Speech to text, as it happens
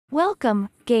Welcome,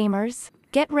 gamers.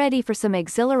 Get ready for some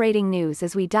exhilarating news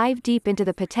as we dive deep into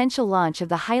the potential launch of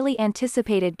the highly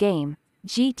anticipated game,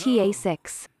 GTA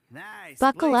 6.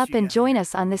 Buckle up and join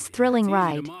us on this thrilling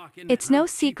ride. It's no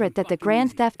secret that the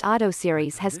Grand Theft Auto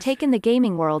series has taken the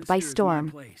gaming world by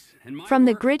storm. From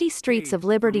the gritty streets of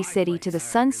Liberty City to the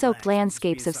sun-soaked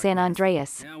landscapes of San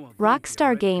Andreas,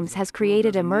 Rockstar Games has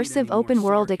created immersive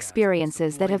open-world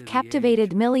experiences that have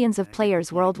captivated millions of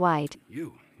players worldwide.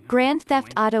 Grand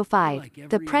Theft Auto 5,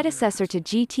 the predecessor to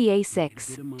GTA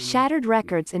 6, shattered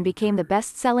records and became the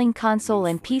best-selling console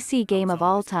and PC game of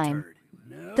all time.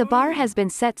 The bar has been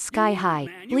set sky-high,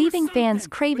 leaving fans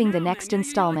craving the next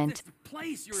installment.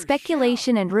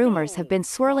 Speculation and rumors have been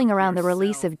swirling around the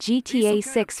release of GTA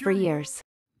 6 for years.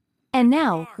 And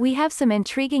now, we have some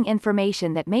intriguing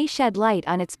information that may shed light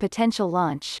on its potential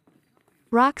launch.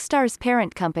 Rockstar's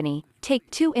parent company,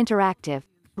 Take-Two Interactive,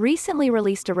 recently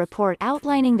released a report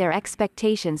outlining their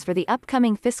expectations for the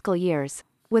upcoming fiscal years,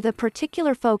 with a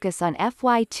particular focus on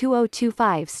FY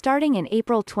 2025 starting in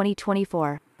April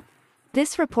 2024.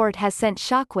 This report has sent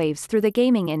shockwaves through the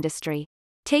gaming industry.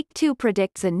 Take-Two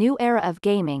predicts a new era of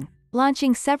gaming,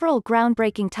 launching several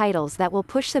groundbreaking titles that will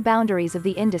push the boundaries of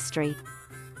the industry.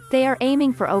 They are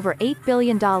aiming for over $8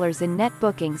 billion in net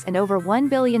bookings and over $1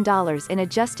 billion in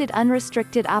adjusted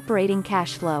unrestricted operating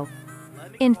cash flow.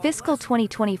 In fiscal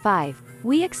 2025,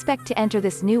 we expect to enter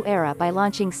this new era by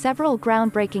launching several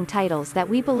groundbreaking titles that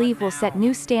we believe will set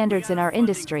new standards in our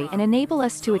industry and enable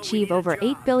us to achieve over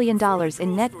 $8 billion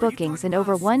in net bookings and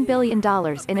over $1 billion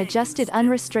in adjusted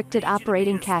unrestricted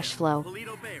operating cash flow.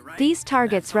 These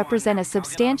targets represent a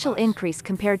substantial increase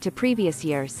compared to previous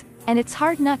years, and it's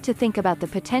hard not to think about the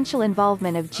potential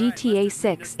involvement of GTA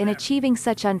 6 in achieving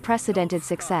such unprecedented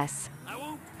success.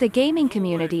 The gaming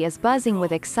community is buzzing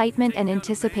with excitement and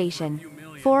anticipation.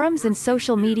 Forums and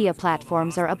social media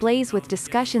platforms are ablaze with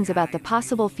discussions about the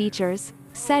possible features,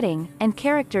 setting, and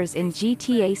characters in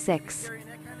GTA 6.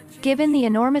 Given the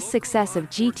enormous success of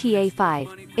GTA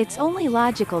 5, it's only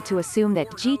logical to assume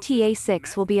that GTA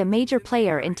 6 will be a major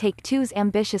player in Take-Two's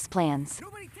ambitious plans.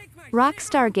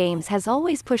 Rockstar Games has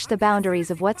always pushed the boundaries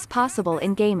of what's possible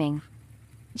in gaming.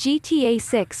 GTA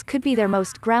 6 could be their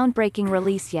most groundbreaking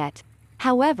release yet.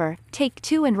 However,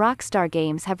 Take-Two and Rockstar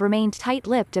Games have remained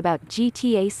tight-lipped about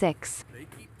GTA 6.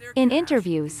 In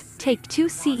interviews, Take-Two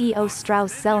CEO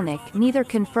Strauss Zelnick neither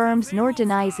confirms nor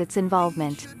denies its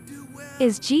involvement.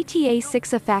 Is GTA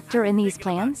 6 a factor in these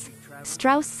plans?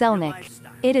 Strauss Zelnick: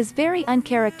 it is very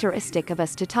uncharacteristic of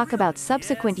us to talk about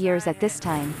subsequent years at this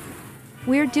time.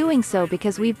 We're doing so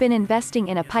because we've been investing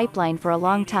in a pipeline for a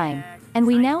long time, and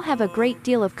we now have a great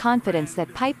deal of confidence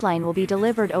that pipeline will be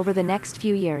delivered over the next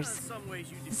few years.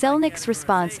 Zelnick's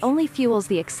response only fuels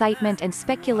the excitement and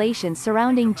speculation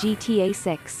surrounding GTA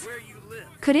 6.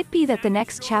 Could it be that the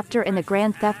next chapter in the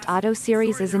Grand Theft Auto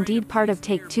series is indeed part of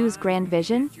Take-Two's grand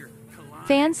vision?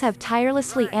 Fans have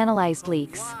tirelessly analyzed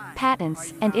leaks,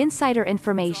 patents, and insider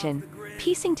information,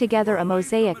 piecing together a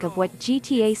mosaic of what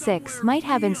GTA 6 might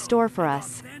have in store for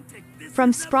us.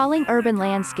 From sprawling urban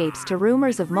landscapes to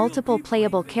rumors of multiple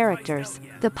playable characters,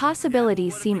 the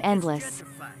possibilities seem endless.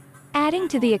 Adding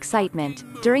to the excitement,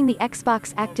 during the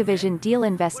Xbox Activision deal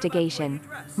investigation,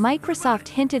 Microsoft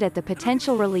hinted at the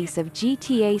potential release of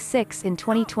GTA 6 in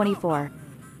 2024.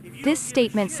 This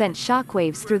statement sent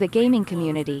shockwaves through the gaming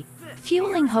community,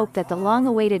 fueling hope that the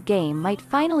long-awaited game might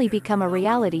finally become a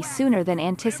reality sooner than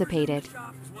anticipated.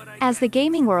 As the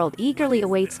gaming world eagerly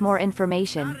awaits more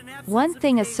information, one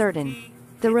thing is certain: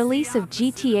 the release of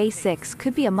GTA 6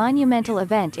 could be a monumental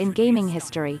event in gaming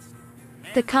history.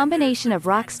 The combination of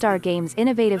Rockstar Games'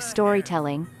 innovative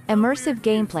storytelling, immersive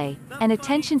gameplay, and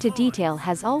attention to detail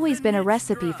has always been a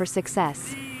recipe for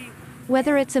success.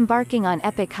 Whether it's embarking on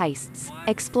epic heists,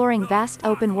 exploring vast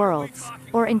open worlds,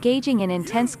 or engaging in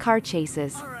intense car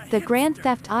chases, the Grand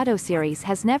Theft Auto series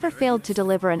has never failed to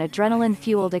deliver an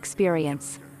adrenaline-fueled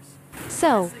experience.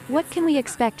 So, what can we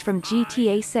expect from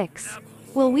GTA 6?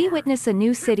 Will we witness a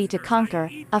new city to conquer,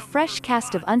 a fresh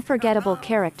cast of unforgettable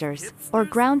characters, or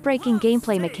groundbreaking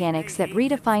gameplay mechanics that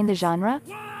redefine the genre?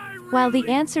 While the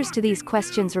answers to these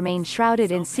questions remain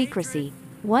shrouded in secrecy,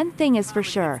 one thing is for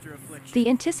sure: the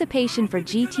anticipation for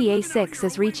GTA 6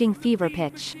 is reaching fever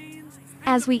pitch.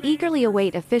 As we eagerly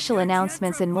await official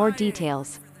announcements and more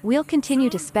details, we'll continue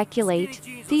to speculate,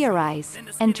 theorize,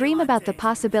 and dream about the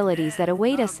possibilities that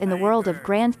await us in the world of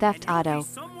Grand Theft Auto.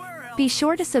 Be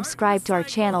sure to subscribe to our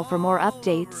channel for more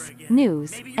updates,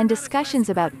 news, and discussions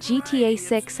about GTA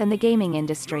 6 and the gaming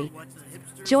industry.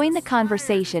 Join the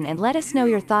conversation and let us know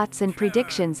your thoughts and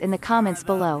predictions in the comments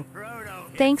below.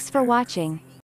 Thanks for watching.